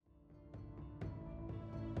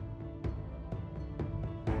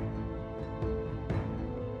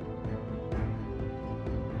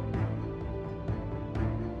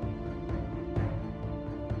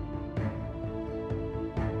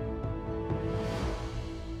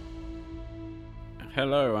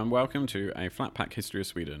Hello and welcome to A Flatpack History of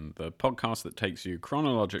Sweden, the podcast that takes you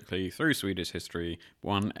chronologically through Swedish history,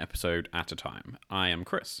 one episode at a time. I am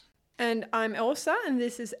Chris. And I'm Elsa, and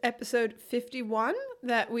this is episode 51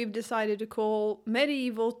 that we've decided to call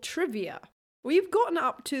Medieval Trivia. We've gotten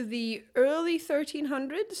up to the early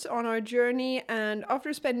 1300s on our journey, and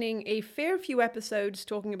after spending a fair few episodes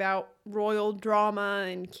talking about royal drama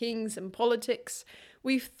and kings and politics,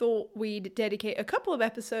 we thought we'd dedicate a couple of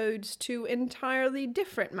episodes to entirely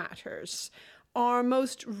different matters. Our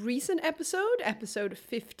most recent episode, episode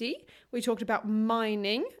 50, we talked about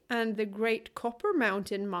mining and the Great Copper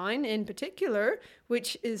Mountain Mine in particular,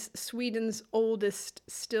 which is Sweden's oldest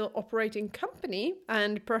still operating company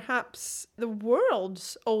and perhaps the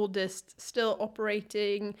world's oldest still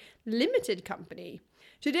operating limited company.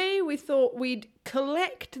 Today we thought we'd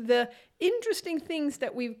collect the interesting things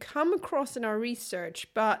that we've come across in our research,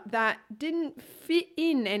 but that didn't fit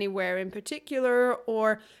in anywhere in particular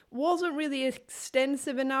or wasn't really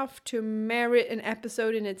extensive enough to merit an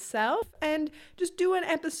episode in itself, and just do an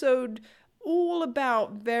episode all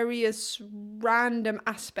about various random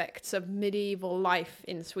aspects of medieval life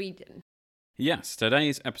in Sweden. Yes,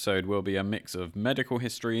 today's episode will be a mix of medical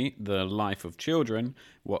history, the life of children,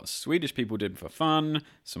 what Swedish people did for fun,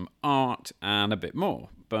 some art, and a bit more.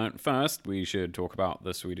 But first, we should talk about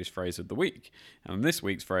the Swedish phrase of the week. And this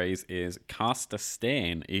week's phrase is kasta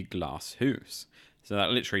sten i glashus. So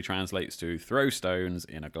that literally translates to throw stones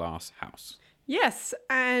in a glass house. Yes,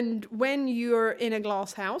 and when you're in a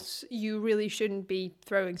glass house, you really shouldn't be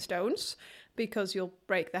throwing stones, because you'll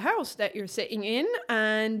break the house that you're sitting in,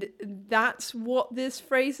 and that's what this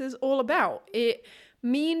phrase is all about. It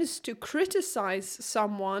means to criticize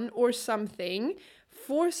someone or something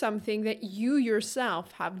for something that you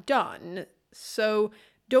yourself have done. So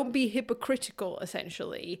don't be hypocritical,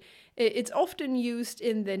 essentially. It's often used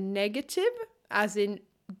in the negative, as in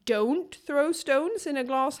don't throw stones in a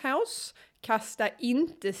glass house. Kasta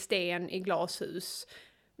inte sten i glashus.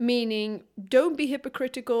 Meaning, don't be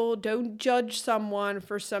hypocritical, don't judge someone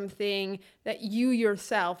for something that you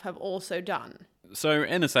yourself have also done. So,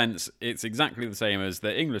 in a sense, it's exactly the same as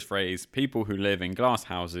the English phrase, people who live in glass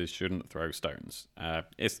houses shouldn't throw stones.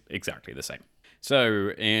 It's exactly the same. So,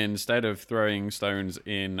 instead of throwing stones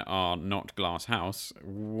in our not glass house,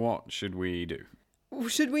 what should we do?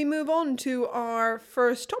 Should we move on to our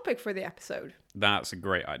first topic for the episode? That's a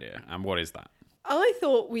great idea. And what is that? I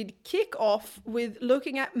thought we'd kick off with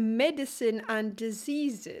looking at medicine and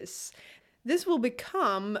diseases. This will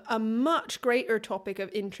become a much greater topic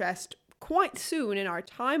of interest quite soon in our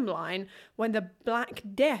timeline when the Black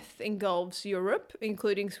Death engulfs Europe,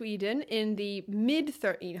 including Sweden, in the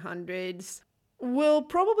mid-1300s. We'll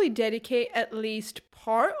probably dedicate at least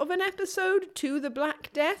part of an episode to the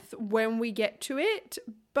Black Death when we get to it,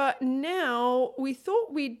 but now we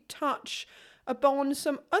thought we'd touch upon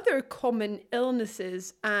some other common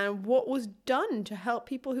illnesses and what was done to help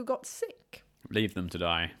people who got sick. Leave them to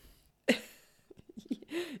die.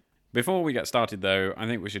 Before we get started, though, I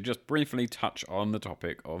think we should just briefly touch on the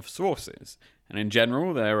topic of sources. And in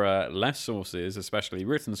general, there are less sources, especially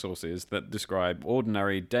written sources, that describe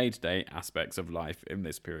ordinary day-to-day aspects of life in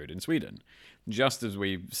this period in Sweden. Just as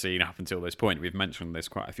we've seen up until this point, we've mentioned this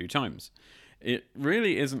quite a few times. It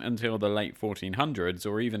really isn't until the late 1400s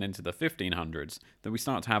or even into the 1500s that we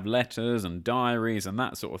start to have letters and diaries and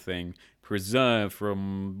that sort of thing preserved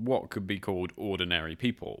from what could be called ordinary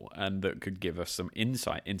people and that could give us some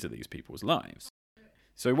insight into these people's lives.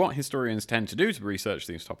 So what historians tend to do to research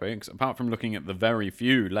these topics, apart from looking at the very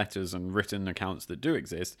few letters and written accounts that do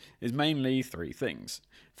exist, is mainly three things.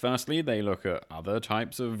 Firstly, they look at other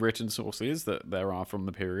types of written sources that there are from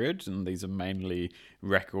the period, and these are mainly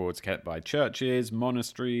records kept by churches,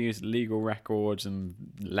 monasteries, legal records, and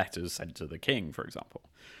letters sent to the king, for example.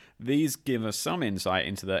 These give us some insight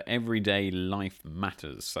into the everyday life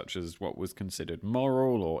matters, such as what was considered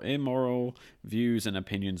moral or immoral, views and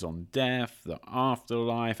opinions on death, the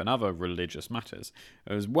afterlife, and other religious matters,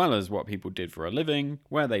 as well as what people did for a living,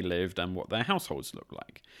 where they lived, and what their households looked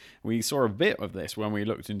like. We saw a bit of this when we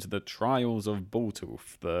looked into the trials of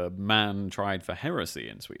Botulf, the man tried for heresy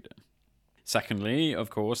in Sweden. Secondly, of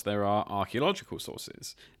course, there are archaeological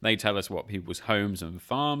sources. They tell us what people's homes and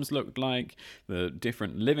farms looked like, the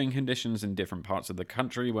different living conditions in different parts of the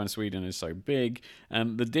country when Sweden is so big,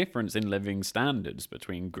 and the difference in living standards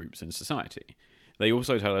between groups in society. They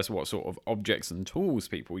also tell us what sort of objects and tools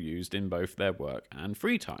people used in both their work and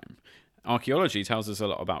free time. Archaeology tells us a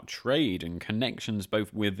lot about trade and connections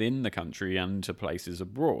both within the country and to places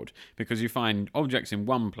abroad, because you find objects in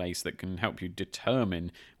one place that can help you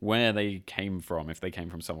determine where they came from, if they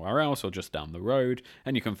came from somewhere else or just down the road,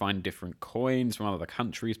 and you can find different coins from other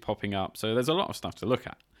countries popping up, so there's a lot of stuff to look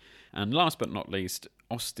at. And last but not least,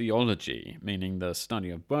 osteology, meaning the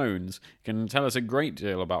study of bones, can tell us a great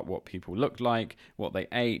deal about what people looked like, what they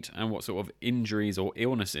ate, and what sort of injuries or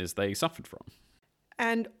illnesses they suffered from.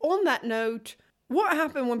 And on that note, what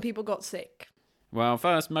happened when people got sick? Well,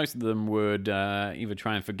 first, most of them would either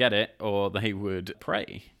try and forget it or they would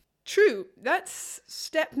pray. True, that's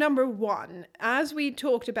step number 1. As we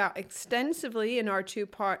talked about extensively in our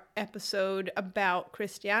 2-part episode about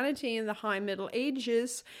Christianity in the High Middle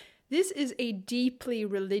Ages, this is a deeply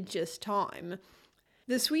religious time.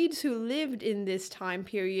 The Swedes who lived in this time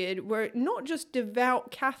period were not just devout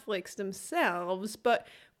Catholics themselves, but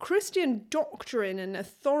Christian doctrine and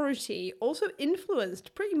authority also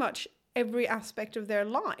influenced pretty much every aspect of their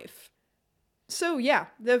life. So yeah,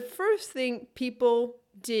 the first thing people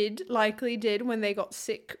likely did when they got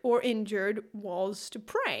sick or injured was to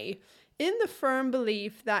pray, in the firm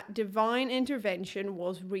belief that divine intervention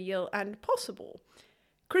was real and possible.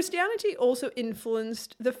 Christianity also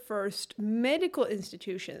influenced the first medical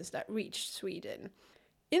institutions that reached Sweden.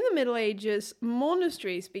 In the Middle Ages,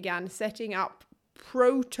 monasteries began setting up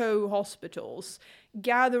proto-hospitals,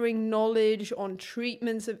 gathering knowledge on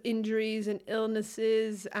treatments of injuries and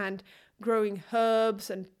illnesses, and growing herbs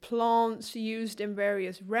and plants used in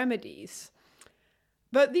various remedies.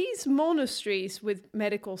 But these monasteries with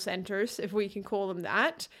medical centers, if we can call them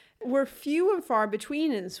that, were few and far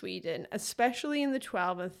between in Sweden, especially in the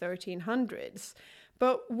 12 and 1300s.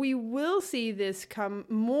 But we will see this come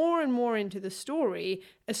more and more into the story,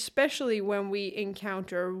 especially when we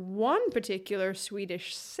encounter one particular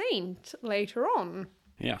Swedish saint later on.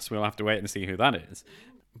 Yes, we'll have to wait and see who that is.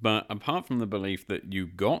 But apart from the belief that you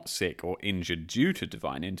got sick or injured due to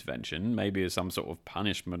divine intervention, maybe as some sort of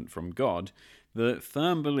punishment from God, the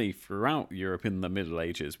firm belief throughout Europe in the Middle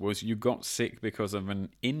Ages was you got sick because of an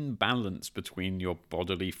imbalance between your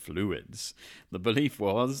bodily fluids. The belief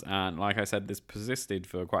was, and like I said, this persisted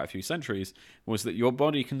for quite a few centuries, was that your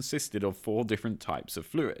body consisted of 4 different types of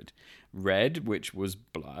fluid. Red, which was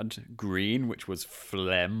blood, green, which was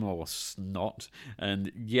phlegm or snot,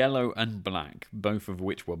 and yellow and black, both of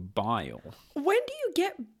which were bile. When do you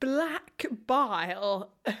get black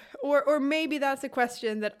bile? Or maybe that's a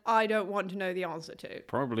question that I don't want to know the answer to.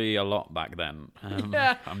 Probably a lot back then.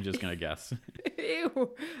 Yeah. I'm just going to guess.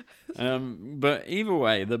 Ew. But either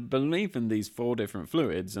way, the belief in these 4 different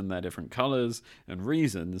fluids and their different colours and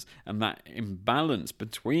reasons, and that imbalance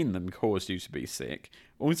between them caused you to be sick,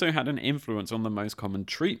 also had an influence on the most common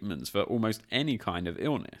treatments for almost any kind of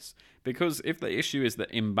illness. Because if the issue is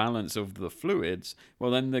the imbalance of the fluids,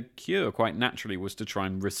 well then the cure quite naturally was to try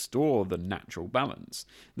and restore the natural balance.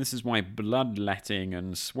 This is why bloodletting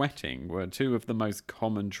and sweating were 2 of the most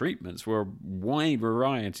common treatments for a wide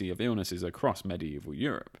variety of illnesses across medieval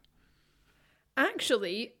Europe.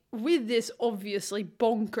 Actually, with this obviously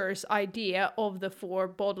bonkers idea of the 4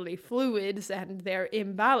 bodily fluids and their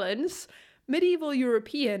imbalance, medieval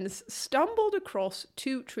Europeans stumbled across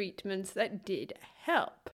 2 treatments that did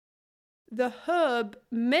help. The herb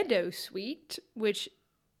meadowsweet, which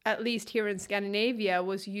at least here in Scandinavia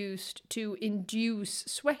was used to induce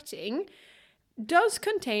sweating, does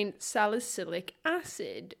contain salicylic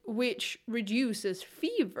acid, which reduces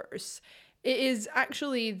fevers. It is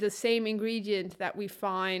actually the same ingredient that we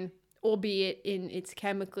find, albeit in its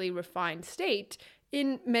chemically refined state,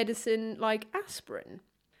 in medicine like aspirin.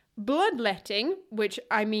 Bloodletting, which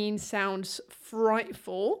I mean sounds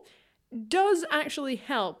frightful, does actually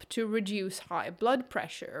help to reduce high blood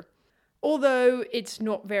pressure. Although it's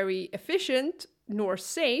not very efficient nor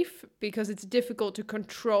safe because it's difficult to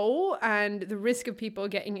control and the risk of people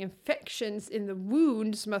getting infections in the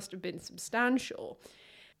wounds must have been substantial.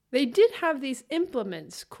 They did have these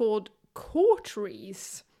implements called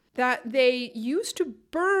cauteries that they used to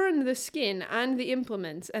burn the skin and the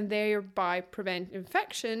implements and thereby prevent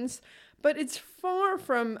infections, but it's far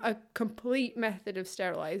from a complete method of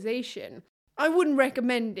sterilization. I wouldn't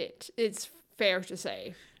recommend it, it's fair to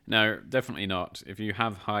say. No, definitely not. If you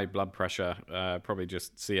have high blood pressure, probably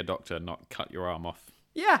just see a doctor, not cut your arm off.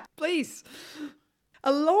 Yeah, please.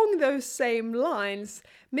 Along those same lines,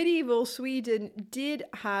 medieval Sweden did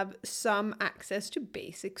have some access to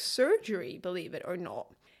basic surgery, believe it or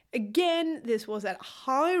not. Again, this was at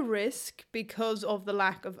high risk because of the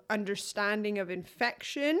lack of understanding of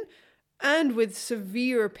infection and with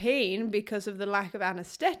severe pain because of the lack of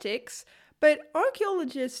anesthetics, But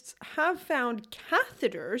archaeologists have found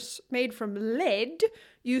catheters made from lead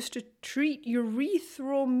used to treat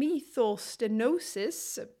urethromethyl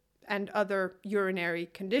stenosis and other urinary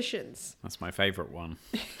conditions. That's my favourite one.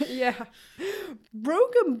 Yeah.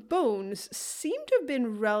 Broken bones seem to have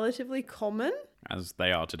been relatively common. As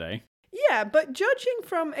they are today. Yeah, but judging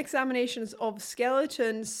from examinations of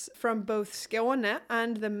skeletons from both Skåne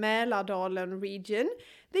and the Mälardalen region,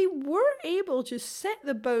 they were able to set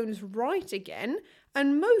the bones right again,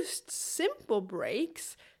 and most simple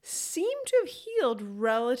breaks seem to have healed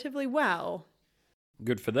relatively well.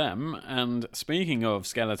 Good for them. And speaking of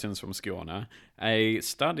skeletons from Skåne, a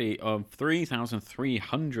study of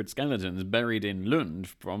 3,300 skeletons buried in Lund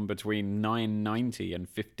from between 990 and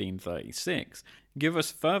 1536 give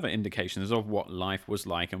us further indications of what life was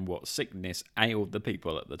like and what sickness ailed the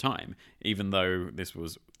people at the time, even though this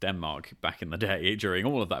was Denmark back in the day during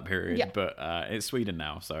all of that period. Yeah. But it's Sweden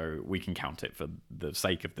now, so we can count it for the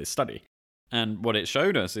sake of this study. And what it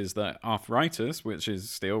showed us is that arthritis, which is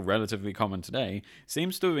still relatively common today,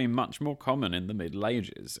 seems to have been much more common in the Middle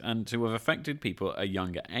Ages, and to have affected people at a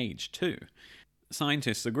younger age too.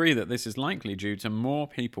 Scientists agree that this is likely due to more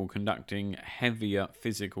people conducting heavier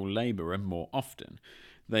physical labour and more often.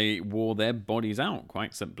 They wore their bodies out,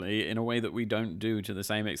 quite simply, in a way that we don't do to the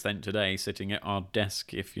same extent today, sitting at our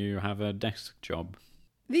desk if you have a desk job.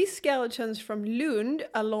 These skeletons from Lund,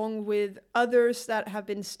 along with others that have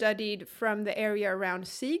been studied from the area around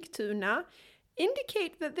Sigtuna,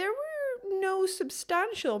 indicate that there were no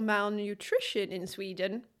substantial malnutrition in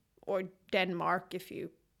Sweden, or Denmark if you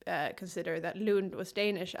consider that Lund was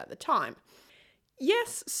Danish at the time.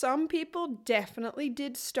 Yes, some people definitely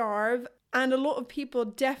did starve, and a lot of people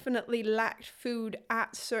definitely lacked food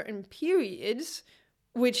at certain periods,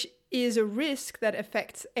 which is a risk that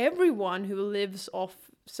affects everyone who lives off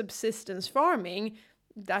subsistence farming.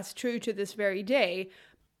 That's true to this very day.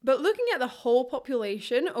 But looking at the whole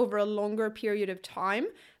population over a longer period of time,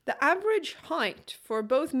 the average height for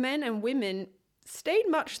both men and women stayed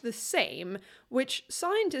much the same, which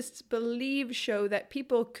scientists believe show that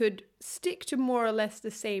people could stick to more or less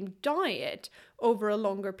the same diet over a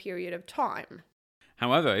longer period of time.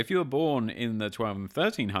 However, if you were born in the 12 and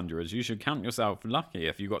 1300s, you should count yourself lucky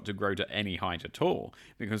if you got to grow to any height at all,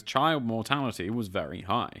 because child mortality was very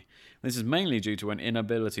high. This is mainly due to an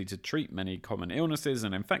inability to treat many common illnesses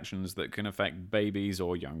and infections that can affect babies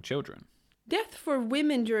or young children. Death for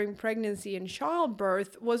women during pregnancy and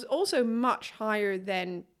childbirth was also much higher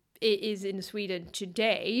than it is in Sweden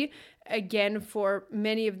today, again for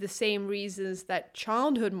many of the same reasons that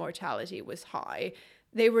childhood mortality was high.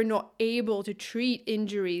 They were not able to treat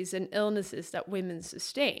injuries and illnesses that women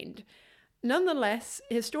sustained. Nonetheless,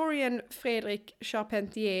 historian Fredrik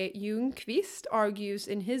Charpentier Ljungqvist argues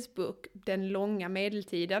in his book Den långa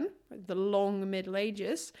medeltiden, The Long Middle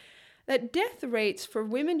Ages, that death rates for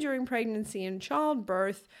women during pregnancy and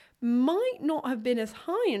childbirth might not have been as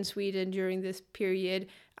high in Sweden during this period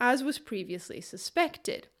as was previously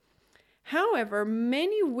suspected. However,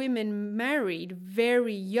 many women married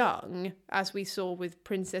very young, as we saw with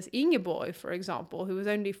Princess Ingeborg, for example, who was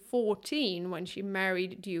only 14 when she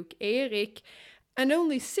married Duke Erik, and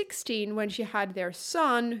only 16 when she had their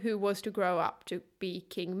son, who was to grow up to be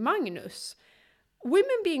King Magnus.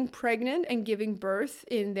 Women being pregnant and giving birth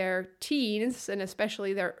in their teens, and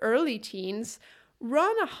especially their early teens,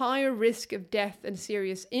 run a higher risk of death and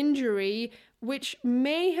serious injury, which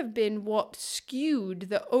may have been what skewed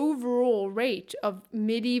the overall rate of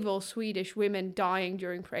medieval Swedish women dying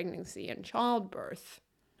during pregnancy and childbirth.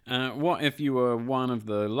 What if you were one of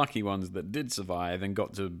the lucky ones that did survive and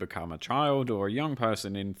got to become a child or a young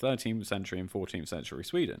person in 13th century and 14th century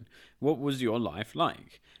Sweden? What was your life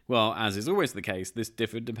like? Well, as is always the case, this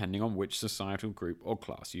differed depending on which societal group or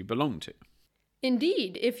class you belonged to.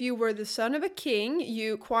 Indeed, if you were the son of a king,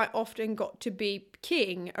 you quite often got to be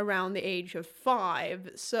king around the age of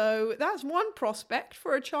 5. So that's one prospect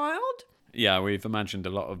for a child. Yeah, we've imagined a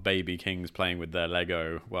lot of baby kings playing with their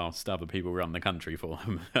Lego whilst other people run the country for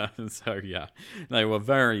them. So yeah, they were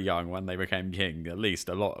very young when they became king, at least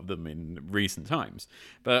a lot of them in recent times.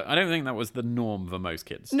 But I don't think that was the norm for most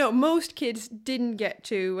kids. No, most kids didn't get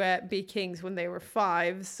to be kings when they were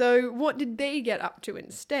 5. So what did they get up to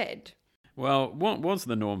instead? Well, what was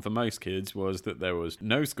the norm for most kids was that there was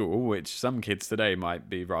no school, which some kids today might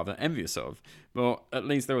be rather envious of. But at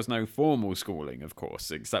least there was no formal schooling, of course,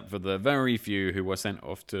 except for the very few who were sent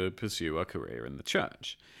off to pursue a career in the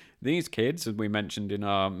church. These kids, as we mentioned in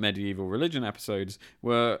our medieval religion episodes,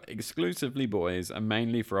 were exclusively boys and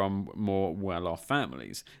mainly from more well-off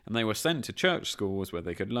families, and they were sent to church schools where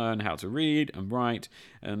they could learn how to read and write,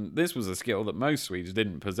 and this was a skill that most Swedes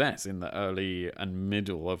didn't possess in the early and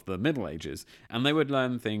middle of the Middle Ages, and they would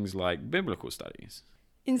learn things like biblical studies.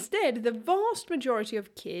 Instead, the vast majority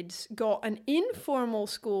of kids got an informal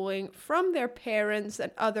schooling from their parents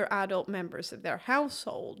and other adult members of their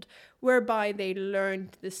household, whereby they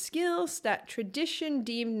learned the skills that tradition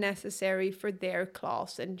deemed necessary for their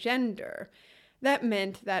class and gender. That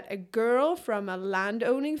meant that a girl from a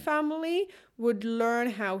landowning family would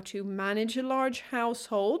learn how to manage a large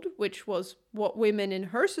household, which was what women in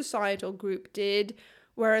her societal group did,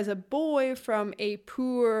 whereas a boy from a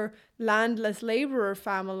poor, landless laborer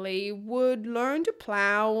family would learn to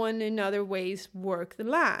plow and in other ways work the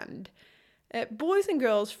land. Boys and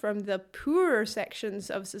girls from the poorer sections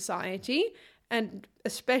of society, and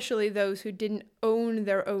especially those who didn't own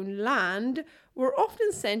their own land, were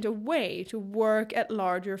often sent away to work at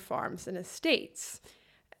larger farms and estates.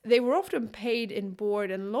 They were often paid in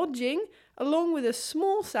board and lodging, along with a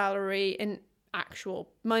small salary in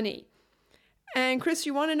actual money. And Chris,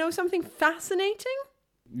 you want to know something fascinating?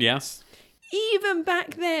 Yes. Even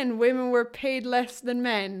back then, women were paid less than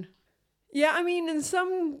men. Yeah, I mean, in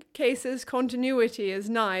some cases, continuity is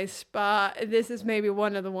nice, but this is maybe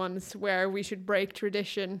one of the ones where we should break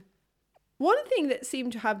tradition. One thing that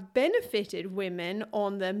seemed to have benefited women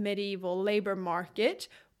on the medieval labor market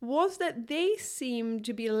was that they seemed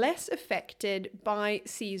to be less affected by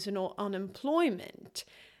seasonal unemployment.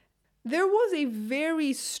 There was a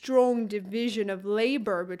very strong division of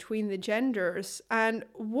labor between the genders, and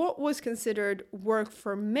what was considered work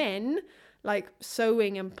for men, like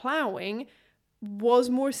sewing and plowing, was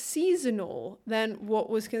more seasonal than what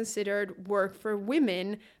was considered work for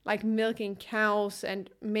women, like milking cows and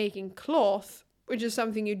making cloth, which is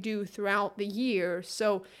something you do throughout the year.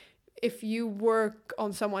 So if you work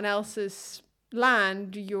on someone else's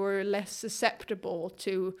land, you're less susceptible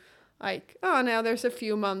to now there's a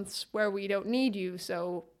few months where we don't need you,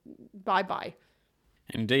 so bye-bye.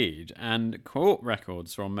 Indeed, and court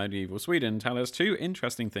records from medieval Sweden tell us two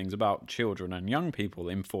interesting things about children and young people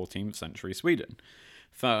in 14th century Sweden.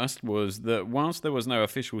 First was that whilst there was no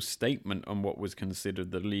official statement on what was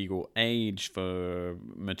considered the legal age for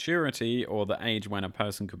maturity or the age when a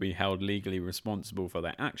person could be held legally responsible for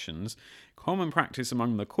their actions, common practice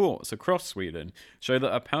among the courts across Sweden showed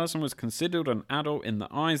that a person was considered an adult in the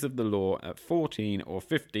eyes of the law at 14 or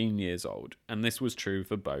 15 years old, and this was true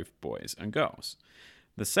for both boys and girls.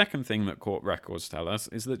 The second thing that court records tell us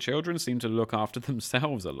is that children seem to look after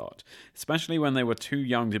themselves a lot, especially when they were too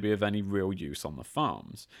young to be of any real use on the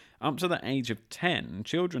farms. Up to the age of 10,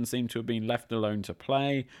 children seem to have been left alone to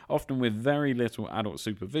play, often with very little adult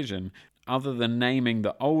supervision, other than naming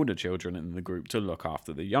the older children in the group to look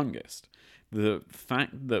after the youngest. The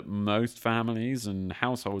fact that most families and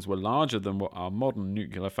households were larger than what our modern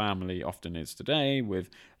nuclear family often is today, with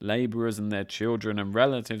labourers and their children and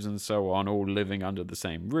relatives and so on all living under the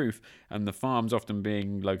same roof, and the farms often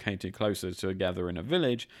being located closer together in a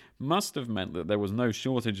village, must have meant that there was no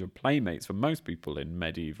shortage of playmates for most people in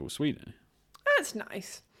medieval Sweden. That's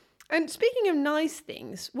nice. And speaking of nice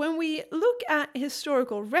things, when we look at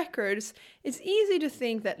historical records, it's easy to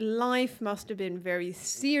think that life must have been very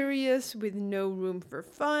serious, with no room for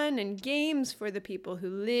fun and games for the people who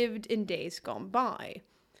lived in days gone by.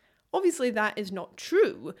 Obviously, that is not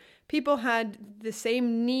true. People had the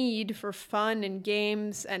same need for fun and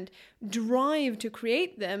games and drive to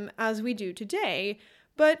create them as we do today,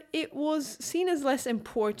 but it was seen as less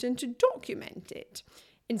important to document it.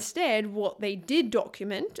 Instead, what they did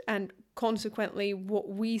document, and consequently what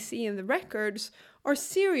we see in the records, are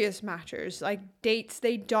serious matters like dates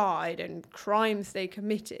they died and crimes they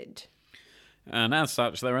committed. And as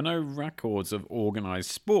such, there are no records of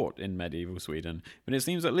organised sport in medieval Sweden, but it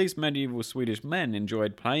seems at least medieval Swedish men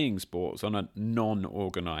enjoyed playing sports on a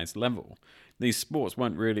non-organised level. These sports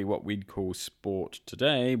weren't really what we'd call sport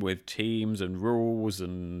today, with teams and rules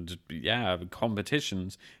and,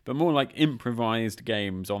 competitions, but more like improvised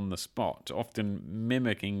games on the spot, often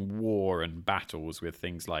mimicking war and battles with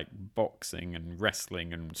things like boxing and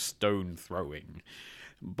wrestling and stone throwing.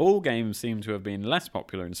 Ball games seem to have been less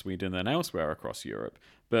popular in Sweden than elsewhere across Europe,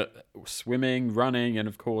 but swimming, running, and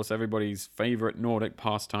of course everybody's favourite Nordic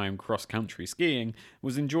pastime, cross-country skiing,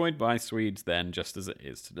 was enjoyed by Swedes then just as it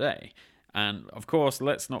is today. And of course,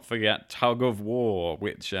 let's not forget tug of war,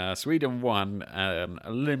 which Sweden won an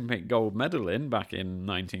Olympic gold medal in back in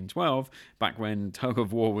 1912, back when tug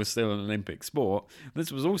of war was still an Olympic sport.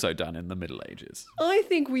 This was also done in the Middle Ages. I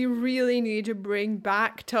think we really need to bring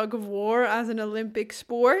back tug of war as an Olympic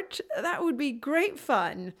sport. That would be great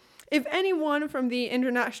fun. If anyone from the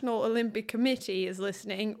International Olympic Committee is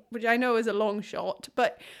listening, which I know is a long shot,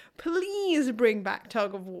 but please bring back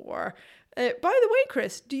tug of war. By the way,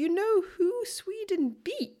 Chris, do you know who Sweden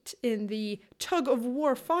beat in the tug of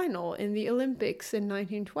war final in the Olympics in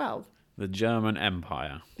 1912? The German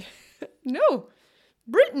Empire. No,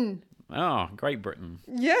 Britain. Oh, Great Britain.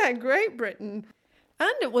 Yeah, Great Britain.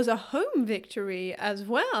 And it was a home victory as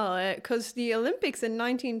well, because the Olympics in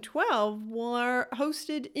 1912 were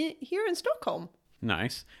hosted here in Stockholm.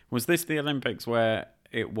 Nice. Was this the Olympics where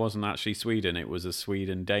it wasn't actually Sweden, it was a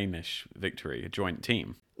Sweden-Danish victory, a joint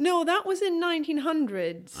team? No, that was in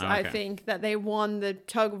 1900s, Okay. I think, that they won the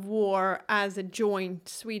tug of war as a joint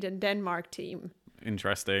Sweden-Denmark team.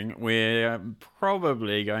 Interesting. We're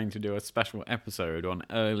probably going to do a special episode on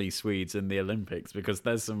early Swedes in the Olympics because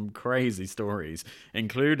there's some crazy stories,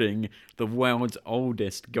 including the world's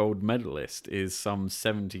oldest gold medalist is some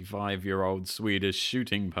 75-year-old Swedish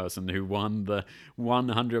shooting person who won the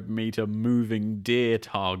 100-meter moving deer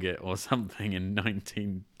target or something in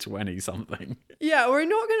 1920 something. Yeah, we're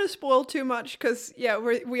not going to spoil too much because,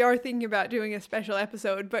 we are thinking about doing a special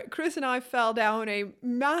episode, but Chris and I fell down a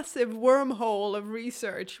massive wormhole of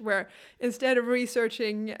research where instead of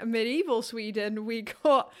researching medieval Sweden, we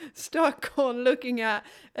got stuck on looking at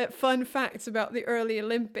fun facts about the early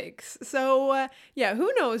Olympics. So,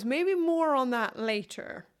 who knows? Maybe more on that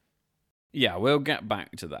later. Yeah, we'll get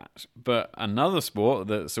back to that. But another sport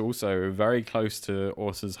that's also very close to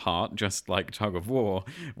Åsa's heart, just like tug of war,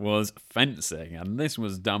 was fencing. And this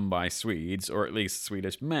was done by Swedes, or at least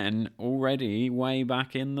Swedish men, already way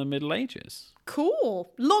back in the Middle Ages.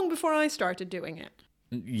 Cool. Long before I started doing it.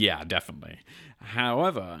 Yeah, definitely.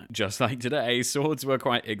 However, just like today, swords were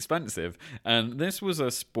quite expensive, and this was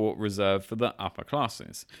a sport reserved for the upper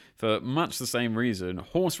classes. For much the same reason,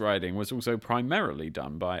 horse riding was also primarily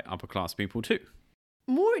done by upper class people too.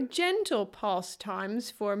 More gentle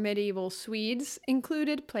pastimes for medieval Swedes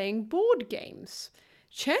included playing board games.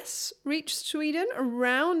 Chess reached Sweden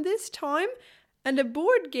around this time, and a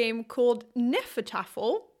board game called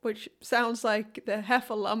Nefertafel, which sounds like the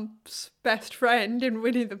Heffalumps' best friend in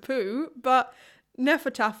Winnie the Pooh, but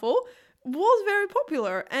Nefertafel was very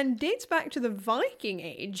popular and dates back to the Viking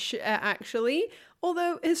Age, actually,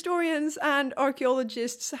 although historians and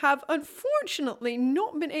archaeologists have unfortunately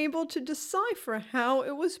not been able to decipher how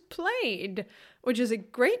it was played, which is a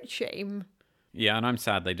great shame. Yeah, and I'm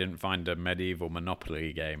sad they didn't find a medieval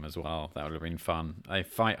Monopoly game as well. That would have been fun. They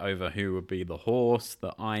fight over who would be the horse,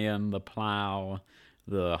 the iron, the plough,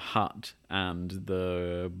 the hut, and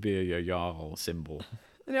the Birger Jarl symbol.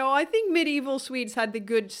 No, I think medieval Swedes had the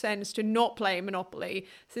good sense to not play Monopoly,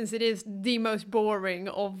 since it is the most boring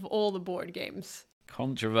of all the board games.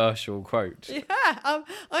 Controversial quote. Yeah,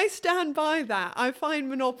 I stand by that. I find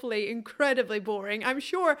Monopoly incredibly boring. I'm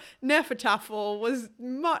sure Nefertafel was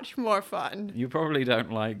much more fun. You probably don't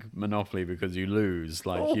like Monopoly because you lose.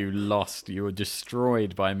 You lost. You were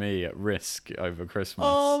destroyed by me at Risk over Christmas.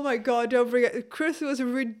 Oh my god, don't forget. Chris was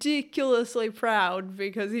ridiculously proud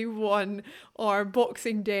because he won our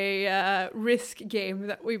Boxing Day Risk game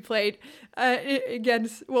that we played with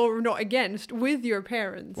your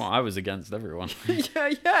parents. Well, I was against everyone.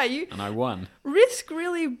 Yeah, and I won. Risk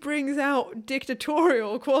really brings out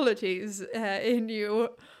dictatorial qualities in you.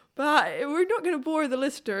 But we're not going to bore the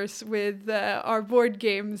listeners with our board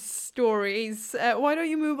games stories. Why don't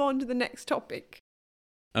you move on to the next topic?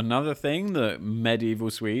 Another thing that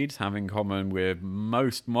medieval Swedes have in common with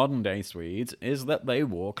most modern-day Swedes is that they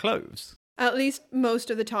wore clothes. At least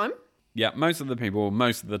most of the time. Yeah, most of the people,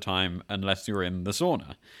 most of the time, unless you're in the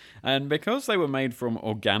sauna. And because they were made from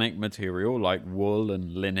organic material like wool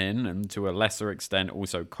and linen, and to a lesser extent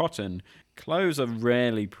also cotton, clothes are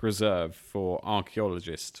rarely preserved for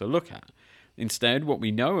archaeologists to look at. Instead, what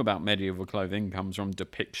we know about medieval clothing comes from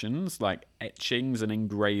depictions like etchings and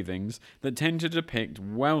engravings that tend to depict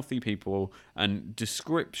wealthy people and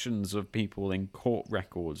descriptions of people in court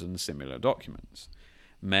records and similar documents.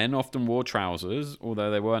 Men often wore trousers,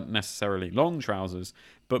 although they weren't necessarily long trousers,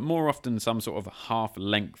 but more often some sort of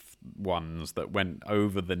half-length ones that went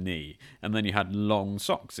over the knee, and then you had long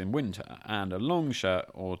socks in winter, and a long shirt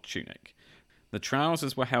or tunic. The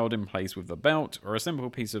trousers were held in place with a belt or a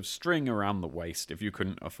simple piece of string around the waist if you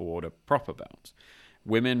couldn't afford a proper belt.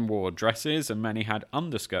 Women wore dresses, and many had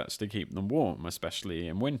underskirts to keep them warm, especially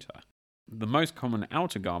in winter. The most common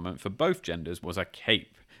outer garment for both genders was a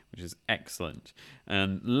cape, which is excellent.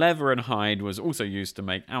 And leather and hide was also used to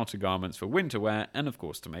make outer garments for winter wear and, of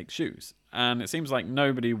course, to make shoes. And it seems like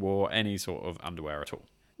nobody wore any sort of underwear at all.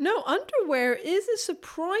 No, underwear is a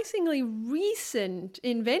surprisingly recent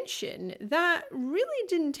invention that really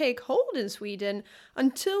didn't take hold in Sweden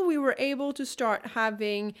until we were able to start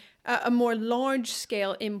having a more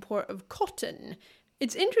large-scale import of cotton.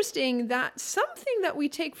 It's interesting that something that we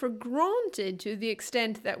take for granted, to the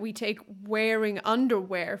extent that we take wearing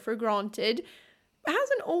underwear for granted,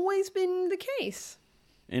 hasn't always been the case.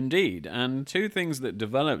 Indeed, and two things that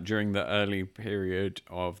developed during the early period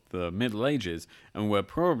of the Middle Ages, and were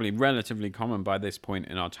probably relatively common by this point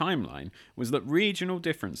in our timeline, was that regional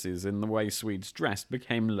differences in the way Swedes dressed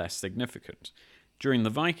became less significant. During the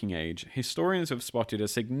Viking Age, historians have spotted a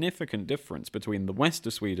significant difference between the west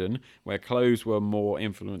of Sweden, where clothes were more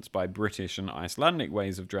influenced by British and Icelandic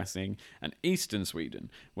ways of dressing, and eastern Sweden,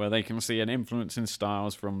 where they can see an influence in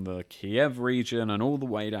styles from the Kiev region and all the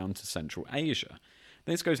way down to Central Asia.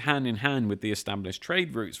 This goes hand in hand with the established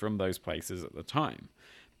trade routes from those places at the time.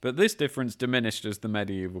 But this difference diminished as the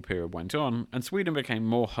medieval period went on, and Sweden became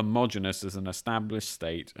more homogeneous as an established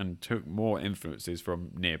state and took more influences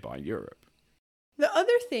from nearby Europe. The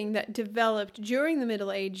other thing that developed during the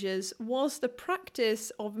Middle Ages was the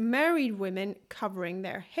practice of married women covering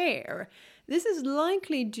their hair. This is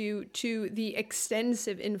likely due to the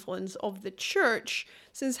extensive influence of the church,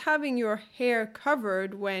 since having your hair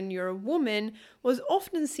covered when you're a woman was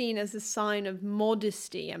often seen as a sign of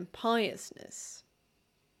modesty and piousness.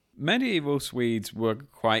 Medieval Swedes were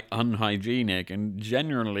quite unhygienic and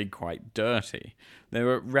generally quite dirty. There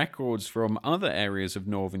are records from other areas of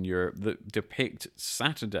Northern Europe that depict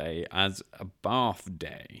Saturday as a bath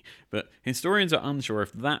day, but historians are unsure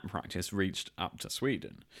if that practice reached up to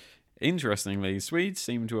Sweden. Interestingly, Swedes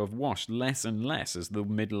seem to have washed less and less as the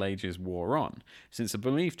Middle Ages wore on, since a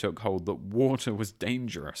belief took hold that water was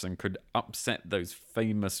dangerous and could upset those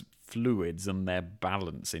famous fluids and their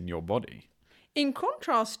balance in your body. In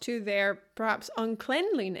contrast to their perhaps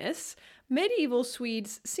uncleanliness, medieval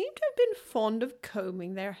Swedes seem to have been fond of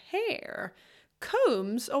combing their hair.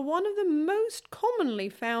 Combs are one of the most commonly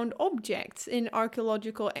found objects in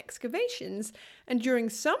archaeological excavations, and during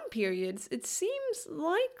some periods it seems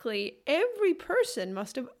likely every person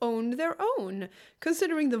must have owned their own,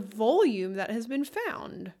 considering the volume that has been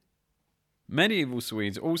found. Medieval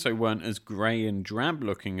Swedes also weren't as grey and drab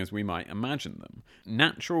looking as we might imagine them.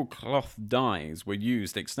 Natural cloth dyes were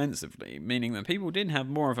used extensively, meaning that people did have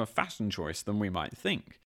more of a fashion choice than we might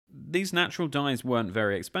think. These natural dyes weren't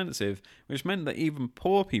very expensive, which meant that even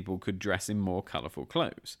poor people could dress in more colourful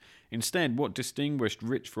clothes. Instead, what distinguished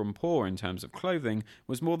rich from poor in terms of clothing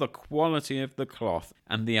was more the quality of the cloth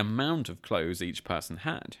and the amount of clothes each person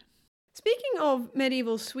had. Speaking of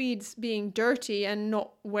medieval Swedes being dirty and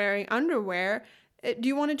not wearing underwear, do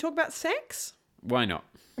you want to talk about sex? Why not?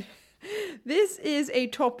 This is a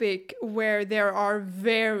topic where there are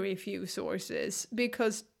very few sources,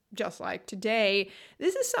 because just like today,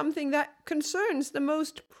 this is something that concerns the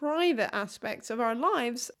most private aspects of our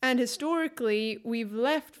lives, and historically we've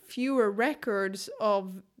left fewer records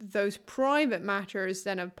of those private matters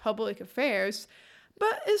than of public affairs.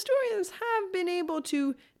 But historians have been able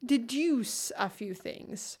to deduce a few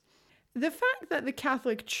things. The fact that the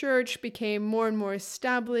Catholic Church became more and more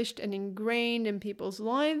established and ingrained in people's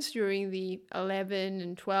lives during the 11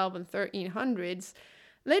 and 12 and 1300s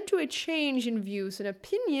led to a change in views and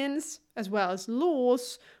opinions, as well as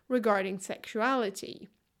laws, regarding sexuality.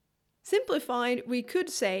 Simplified, we could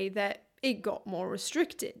say that it got more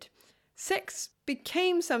restricted. Sex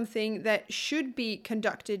became something that should be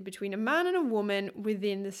conducted between a man and a woman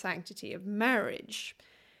within the sanctity of marriage.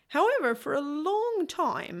 However, for a long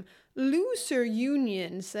time, looser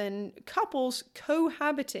unions and couples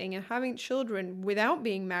cohabiting and having children without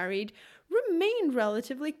being married remained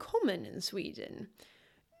relatively common in Sweden.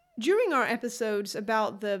 During our episodes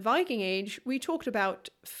about the Viking Age, we talked about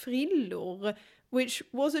frillor, which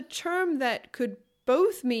was a term that could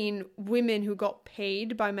both mean women who got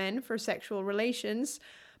paid by men for sexual relations,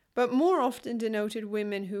 but more often denoted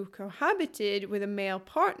women who cohabited with a male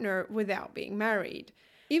partner without being married.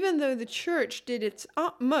 Even though the church did its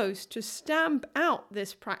utmost to stamp out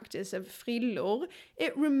this practice of frillor,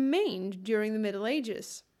 it remained during the Middle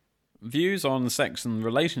Ages. Views on sex and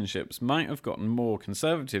relationships might have gotten more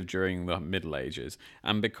conservative during the Middle Ages,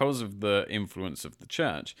 and because of the influence of the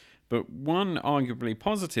church. But one arguably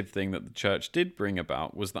positive thing that the church did bring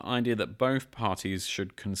about was the idea that both parties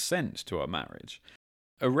should consent to a marriage.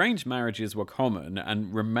 Arranged marriages were common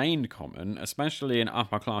and remained common, especially in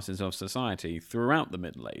upper classes of society, throughout the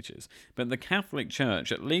Middle Ages, but the Catholic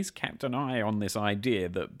Church at least kept an eye on this idea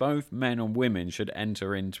that both men and women should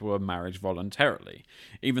enter into a marriage voluntarily,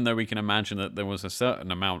 even though we can imagine that there was a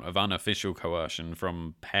certain amount of unofficial coercion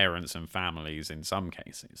from parents and families in some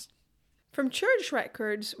cases. From church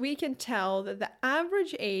records, we can tell that the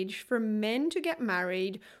average age for men to get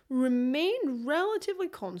married remained relatively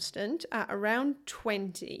constant at around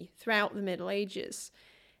 20 throughout the Middle Ages.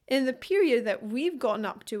 In the period that we've gotten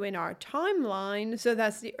up to in our timeline, so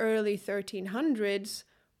that's the early 1300s,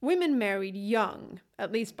 women married young,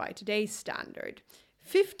 at least by today's standard.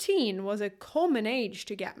 15 was a common age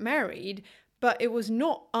to get married, but it was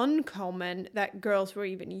not uncommon that girls were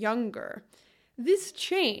even younger. This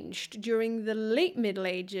changed during the late Middle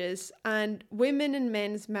Ages, and women and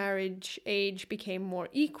men's marriage age became more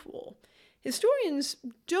equal. Historians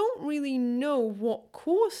don't really know what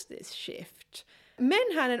caused this shift.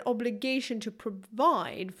 Men had an obligation to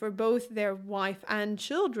provide for both their wife and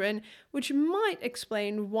children, which might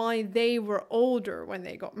explain why they were older when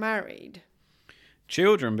they got married.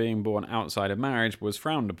 Children being born outside of marriage was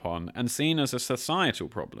frowned upon and seen as a societal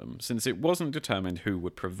problem, since it wasn't determined who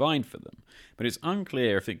would provide for them, but it's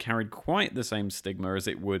unclear if it carried quite the same stigma as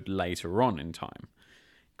it would later on in time.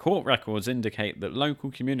 Court records indicate that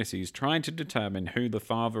local communities tried to determine who the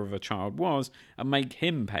father of a child was and make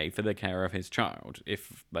him pay for the care of his child,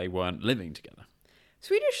 if they weren't living together.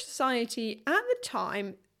 Swedish society at the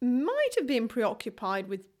time might have been preoccupied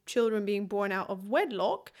with children being born out of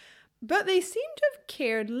wedlock, but they seem to have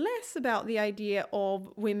cared less about the idea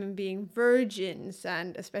of women being virgins,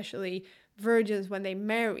 and especially virgins when they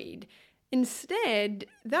married. Instead,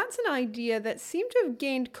 that's an idea that seemed to have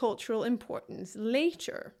gained cultural importance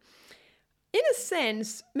later. In a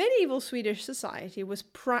sense, medieval Swedish society was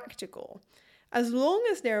practical. As long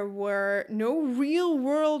as there were no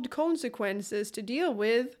real-world consequences to deal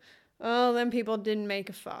with, well, then people didn't make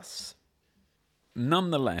a fuss.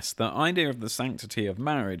 Nonetheless, the idea of the sanctity of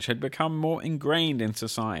marriage had become more ingrained in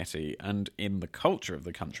society and in the culture of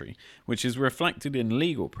the country, which is reflected in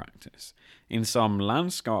legal practice. In some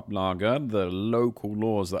landskapslagar, the local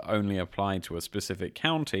laws that only applied to a specific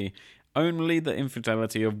county, only the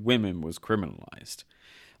infidelity of women was criminalized.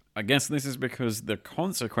 I guess this is because the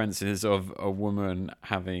consequences of a woman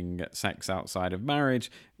having sex outside of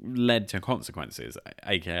marriage led to consequences,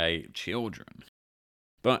 aka children.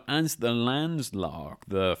 But as the Landslag,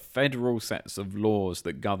 the federal sets of laws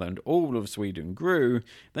that governed all of Sweden, grew,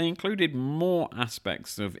 they included more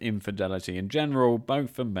aspects of infidelity in general,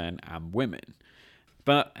 both for men and women.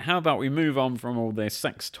 But how about we move on from all this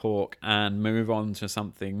sex talk and move on to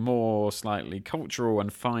something more slightly cultural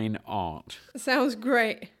and fine art? Sounds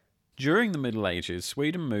great. During the Middle Ages,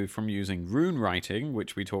 Sweden moved from using rune writing,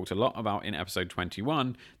 which we talked a lot about in episode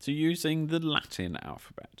 21, to using the Latin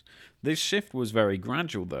alphabet. This shift was very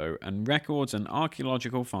gradual though, and records and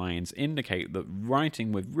archaeological finds indicate that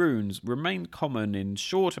writing with runes remained common in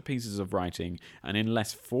shorter pieces of writing and in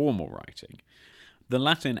less formal writing. The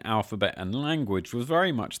Latin alphabet and language was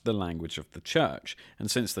very much the language of the church, and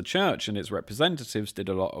since the church and its representatives did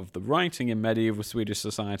a lot of the writing in medieval Swedish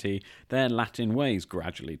society, their Latin ways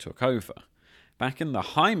gradually took over. Back in the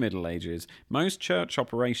High Middle Ages, most church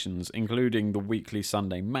operations, including the weekly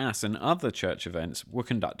Sunday Mass and other church events, were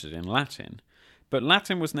conducted in Latin. But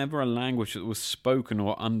Latin was never a language that was spoken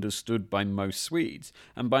or understood by most Swedes,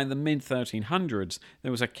 and by the mid-1300s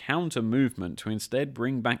there was a counter-movement to instead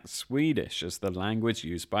bring back Swedish as the language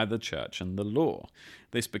used by the church and the law.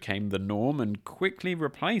 This became the norm and quickly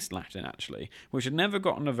replaced Latin actually, which had never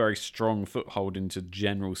gotten a very strong foothold into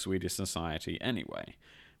general Swedish society anyway.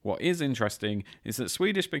 What is interesting is that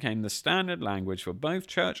Swedish became the standard language for both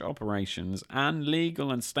church operations and legal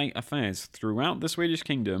and state affairs throughout the Swedish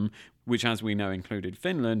kingdom, which as we know included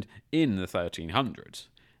Finland, in the 1300s.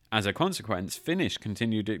 As a consequence, Finnish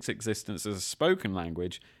continued its existence as a spoken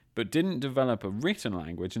language, but didn't develop a written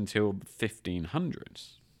language until the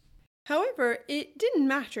 1500s. However, it didn't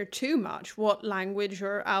matter too much what language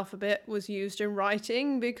or alphabet was used in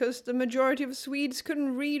writing, because the majority of Swedes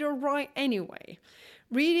couldn't read or write anyway.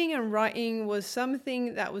 Reading and writing was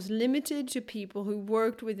something that was limited to people who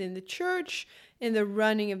worked within the church, in the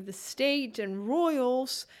running of the state and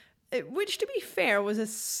royals, which, to be fair, was a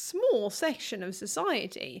small section of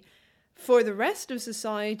society. For the rest of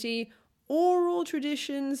society, oral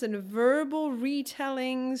traditions and verbal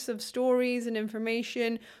retellings of stories and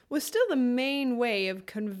information was still the main way of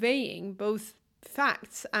conveying both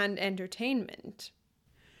facts and entertainment.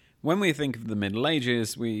 When we think of the Middle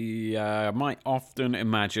Ages, we might often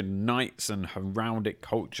imagine knights and heraldic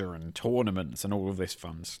culture and tournaments and all of this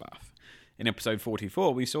fun stuff. In episode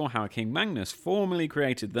 44, we saw how King Magnus formally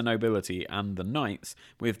created the nobility and the knights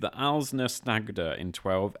with the Alsner Stagda in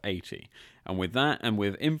 1280. And with that, and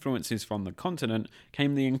with influences from the continent,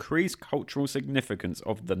 came the increased cultural significance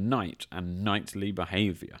of the knight and knightly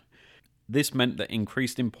behaviour. This meant that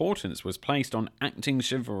increased importance was placed on acting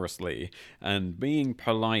chivalrously and being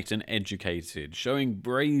polite and educated, showing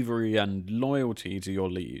bravery and loyalty to your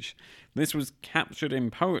liege. This was captured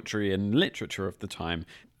in poetry and literature of the time,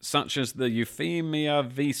 such as the Euphemia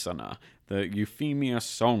Visana, the Euphemia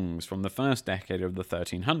Songs from the first decade of the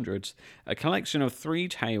 1300s, a collection of 3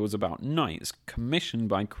 tales about knights commissioned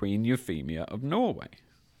by Queen Euphemia of Norway.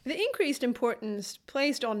 The increased importance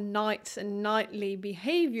placed on knights and knightly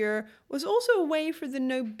behaviour was also a way for the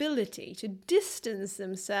nobility to distance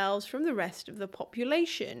themselves from the rest of the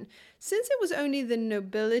population. Since it was only the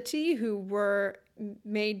nobility who were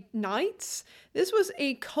made knights, this was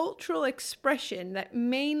a cultural expression that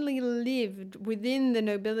mainly lived within the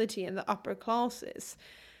nobility and the upper classes.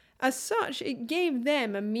 As such, it gave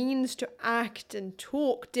them a means to act and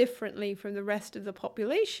talk differently from the rest of the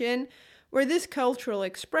population, where this cultural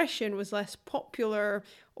expression was less popular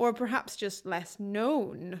or perhaps just less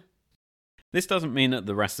known. This doesn't mean that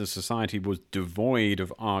the rest of society was devoid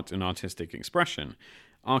of art and artistic expression.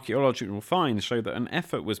 Archaeological finds show that an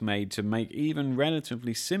effort was made to make even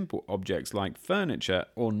relatively simple objects like furniture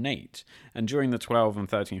ornate, and during the 12 and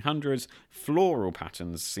 1300s, floral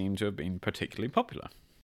patterns seem to have been particularly popular.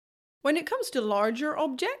 When it comes to larger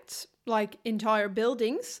objects, like entire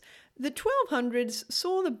buildings, the 1200s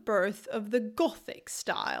saw the birth of the Gothic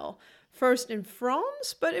style, first in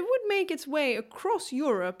France, but it would make its way across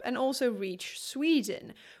Europe and also reach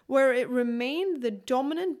Sweden, where it remained the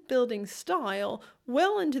dominant building style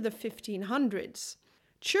well into the 1500s.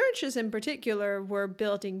 Churches in particular were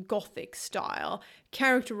built in Gothic style,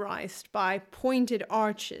 characterized by pointed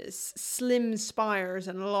arches, slim spires,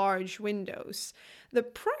 and large windows. The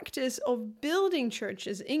practice of building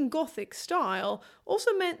churches in Gothic style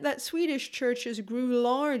also meant that Swedish churches grew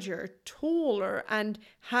larger, taller, and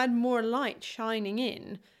had more light shining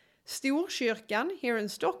in. Storkyrkan here in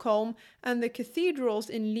Stockholm and the cathedrals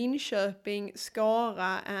in Linköping,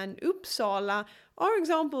 Skara, and Uppsala are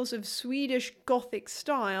examples of Swedish Gothic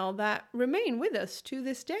style that remain with us to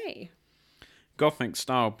this day.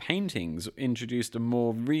 Gothic-style paintings introduced a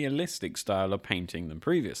more realistic style of painting than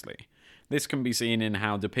previously. This can be seen in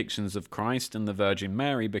how depictions of Christ and the Virgin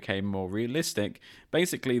Mary became more realistic,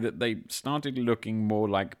 basically that they started looking more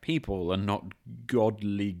like people and not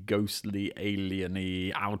godly, ghostly,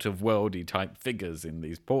 alien-y, out-of-worldy type figures in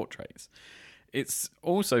these portraits. It's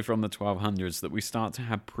also from the 1200s that we start to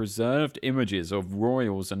have preserved images of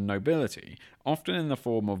royals and nobility, often in the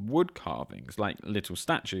form of wood carvings, like little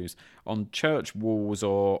statues, on church walls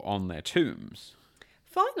or on their tombs.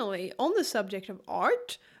 Finally, on the subject of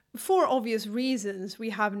art, for obvious reasons,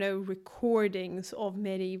 we have no recordings of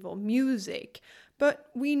medieval music,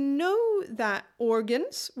 but we know that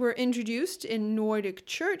organs were introduced in Nordic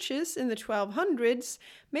churches in the 1200s,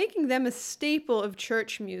 making them a staple of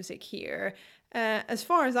church music here. As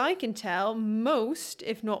far as I can tell, most,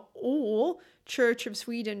 if not all, Church of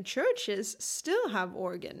Sweden churches still have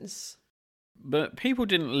organs. But people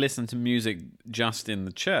didn't listen to music just in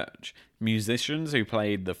the church. Musicians who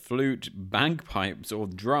played the flute, bagpipes, or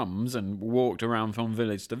drums and walked around from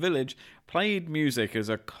village to village played music as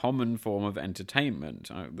a common form of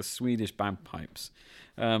entertainment, the Swedish bagpipes.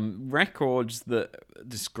 Records that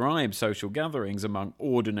describe social gatherings among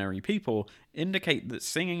ordinary people indicate that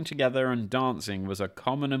singing together and dancing was a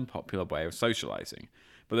common and popular way of socializing.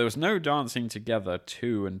 But there was no dancing together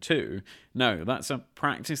 2 and 2. No, that's a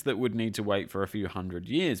practice that would need to wait for a few hundred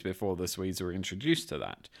years before the Swedes were introduced to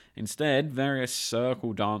that. Instead, various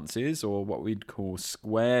circle dances, or what we'd call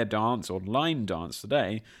square dance or line dance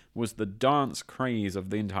today, was the dance craze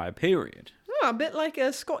of the entire period. A bit like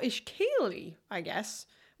a Scottish ceilidh, I guess,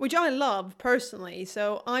 which I love personally,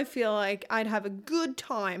 so I feel like I'd have a good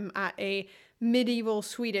time at a medieval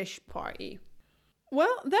Swedish party.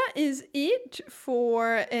 Well, that is it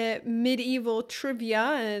for medieval trivia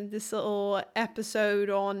and this little episode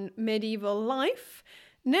on medieval life.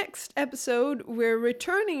 Next episode, we're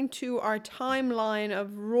returning to our timeline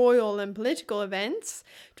of royal and political events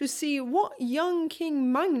to see what young King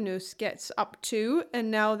Magnus gets up to, and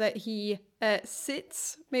now that he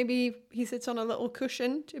sits, maybe he sits on a little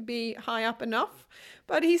cushion to be high up enough,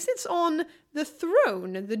 but he sits on the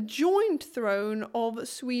throne, the joint throne of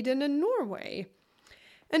Sweden and Norway.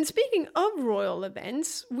 And speaking of royal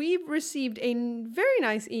events, we've received a very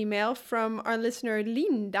nice email from our listener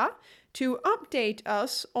Linda to update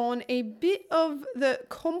us on a bit of the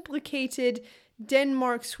complicated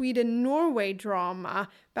Denmark, Sweden, Norway drama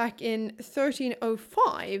back in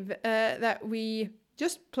 1305 that we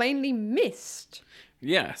just plainly missed.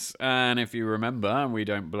 Yes, and if you remember, and we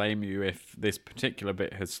don't blame you if this particular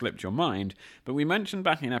bit has slipped your mind, but we mentioned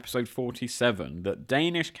back in episode 47 that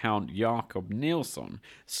Danish Count Jakob Nielsen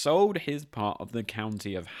sold his part of the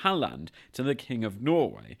county of Halland to the King of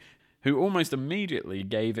Norway, who almost immediately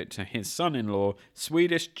gave it to his son-in-law,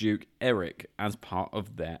 Swedish Duke Erik, as part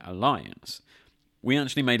of their alliance. We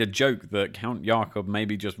actually made a joke that Count Jakob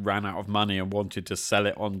maybe just ran out of money and wanted to sell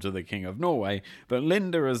it on to the King of Norway, but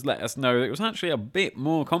Linda has let us know that it was actually a bit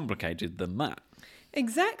more complicated than that.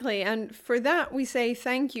 Exactly, and for that we say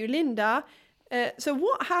thank you, Linda. So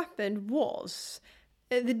what happened was,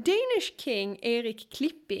 the Danish king Erik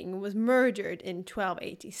Klipping was murdered in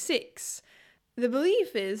 1286. The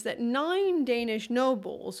belief is that 9 Danish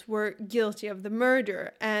nobles were guilty of the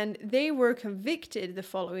murder, and they were convicted the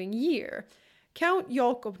following year. Count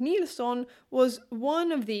Jakob Nielsen was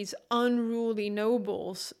one of these unruly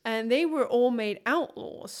nobles, and they were all made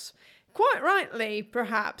outlaws. Quite rightly,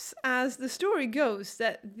 perhaps, as the story goes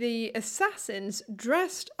that the assassins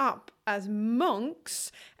dressed up as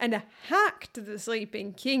monks and hacked the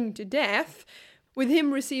sleeping king to death, with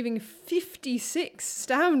him receiving 56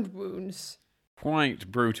 stab wounds.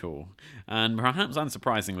 Quite brutal, and perhaps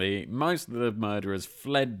unsurprisingly, most of the murderers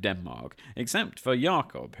fled Denmark, except for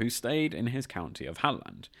Jakob, who stayed in his county of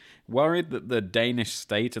Halland. Worried that the Danish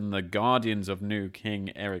state and the guardians of new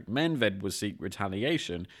King Erik Menved would seek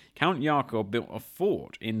retaliation, Count Jakob built a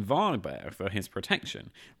fort in Varberg for his protection,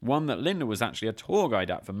 one that Linda was actually a tour guide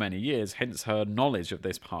at for many years, hence her knowledge of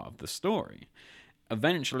this part of the story.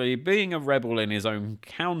 Eventually, being a rebel in his own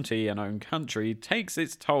county and own country takes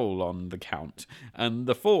its toll on the Count, and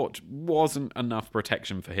the fort wasn't enough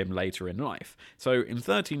protection for him later in life. So in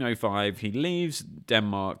 1305, he leaves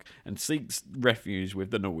Denmark and seeks refuge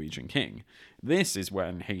with the Norwegian king. This is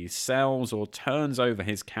when he sells or turns over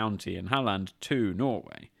his county in Halland to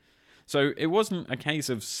Norway. So it wasn't a case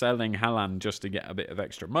of selling Halland just to get a bit of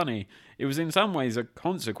extra money. It was in some ways a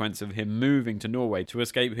consequence of him moving to Norway to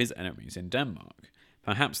escape his enemies in Denmark.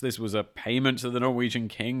 Perhaps this was a payment to the Norwegian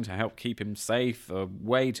king to help keep him safe, a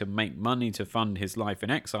way to make money to fund his life in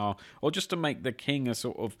exile, or just to make the king a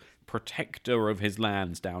sort of protector of his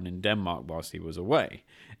lands down in Denmark whilst he was away.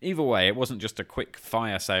 Either way, it wasn't just a quick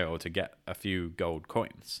fire sale to get a few gold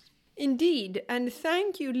coins. Indeed, and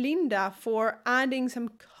thank you, Linda, for adding some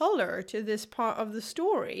color to this part of the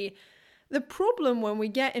story. The problem when we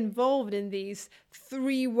get involved in these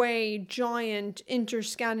three-way giant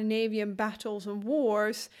inter-Scandinavian battles and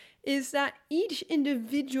wars is that each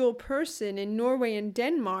individual person in Norway and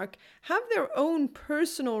Denmark have their own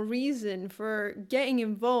personal reason for getting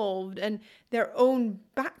involved and their own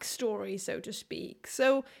backstory, so to speak.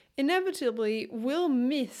 So inevitably, we'll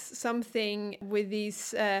miss something with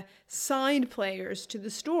these side players to the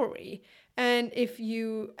story. And if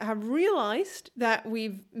you have realized that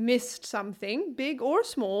we've missed something, big or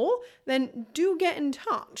small, then do get in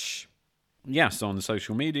touch. Yes, on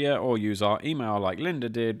social media, or use our email like Linda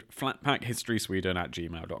did,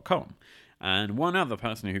 flatpackhistorysweden@gmail.com. And one other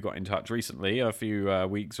person who got in touch recently, a few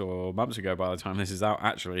weeks or months ago by the time this is out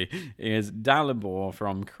actually, is Dalibor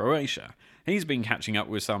from Croatia. He's been catching up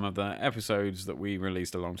with some of the episodes that we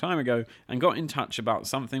released a long time ago and got in touch about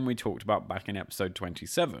something we talked about back in episode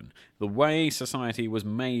 27, the way society was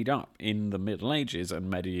made up in the Middle Ages and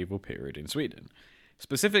medieval period in Sweden.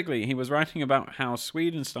 Specifically, he was writing about how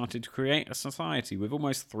Sweden started to create a society with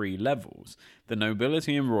almost 3 levels: the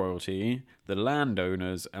nobility and royalty, the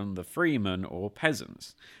landowners, and the freemen or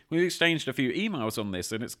peasants. We've exchanged a few emails on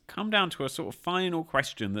this, and it's come down to a sort of final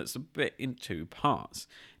question that's a bit in 2 parts.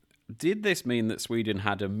 Did this mean that Sweden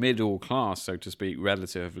had a middle class, so to speak,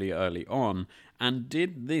 relatively early on? And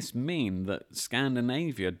did this mean that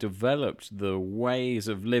Scandinavia developed the ways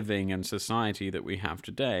of living and society that we have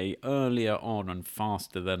today earlier on and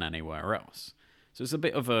faster than anywhere else? So it's a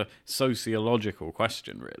bit of a sociological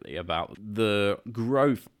question, really, about the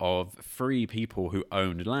growth of free people who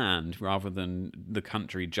owned land rather than the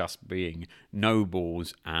country just being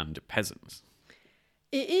nobles and peasants.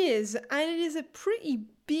 It is, and it is a pretty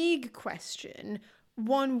big question,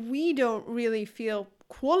 one we don't really feel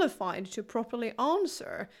qualified to properly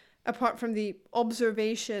answer, apart from the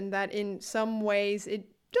observation that in some ways it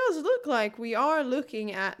does look like we are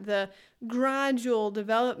looking at the gradual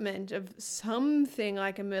development of something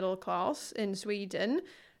like a middle class in Sweden.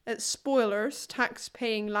 Spoilers,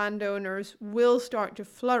 tax-paying landowners will start to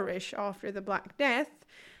flourish after the Black Death.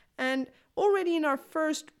 And already in our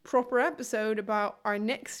first proper episode about our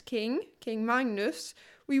next king, King Magnus,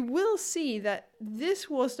 we will see that this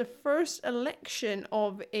was the first election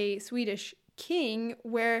of a Swedish king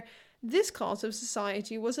where this class of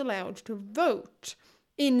society was allowed to vote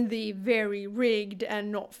in the very rigged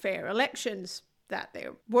and not fair elections that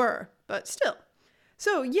there were, but still.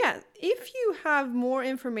 So yeah, if you have more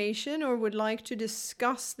information or would like to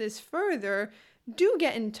discuss this further, do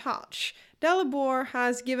get in touch. Dalibor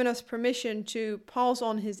has given us permission to pass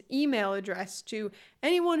on his email address to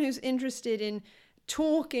anyone who's interested in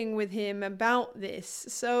talking with him about this.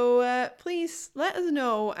 So please let us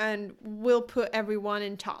know and we'll put everyone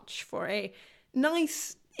in touch for a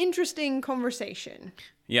nice, interesting conversation.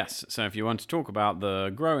 Yes, so if you want to talk about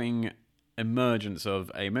the growing emergence of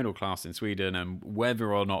a middle class in Sweden and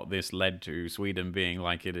whether or not this led to Sweden being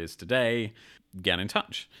like it is today, get in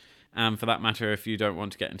touch. And for that matter, if you don't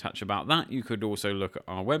want to get in touch about that, you could also look at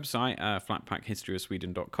our website,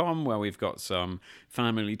 flatpackhistoryofsweden.com, where we've got some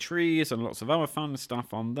family trees and lots of other fun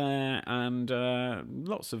stuff on there, and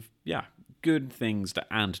lots of, good things to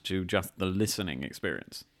add to just the listening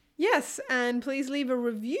experience. Yes, and please leave a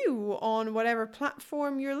review on whatever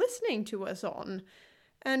platform you're listening to us on.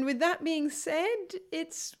 And with that being said,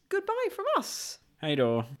 it's goodbye from us. Hej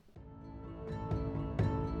då.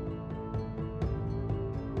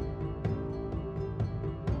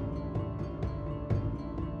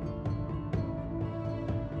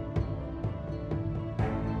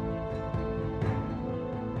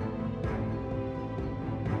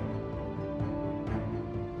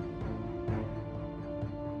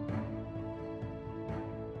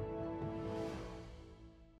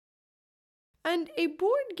 And a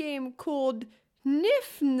board game called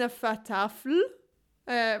Nifnfatafl.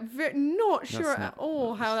 Not sure at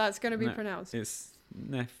all how that's going to be pronounced. It's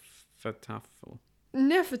Nefertafel.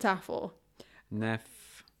 Nefertafel.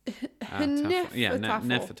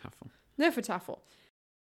 Nefertafel.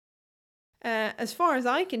 As far as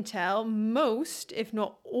I can tell, most, if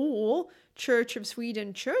not all, Church of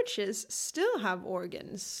Sweden churches still have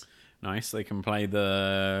organs. Nice. They can play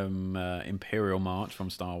the Imperial March from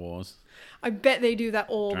Star Wars. I bet they do that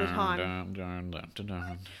all the time.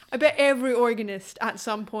 I bet every organist at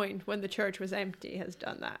some point when the church was empty has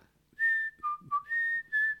done that.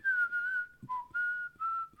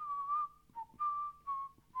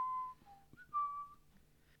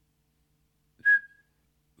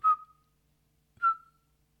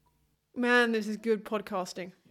 Man, this is good podcasting.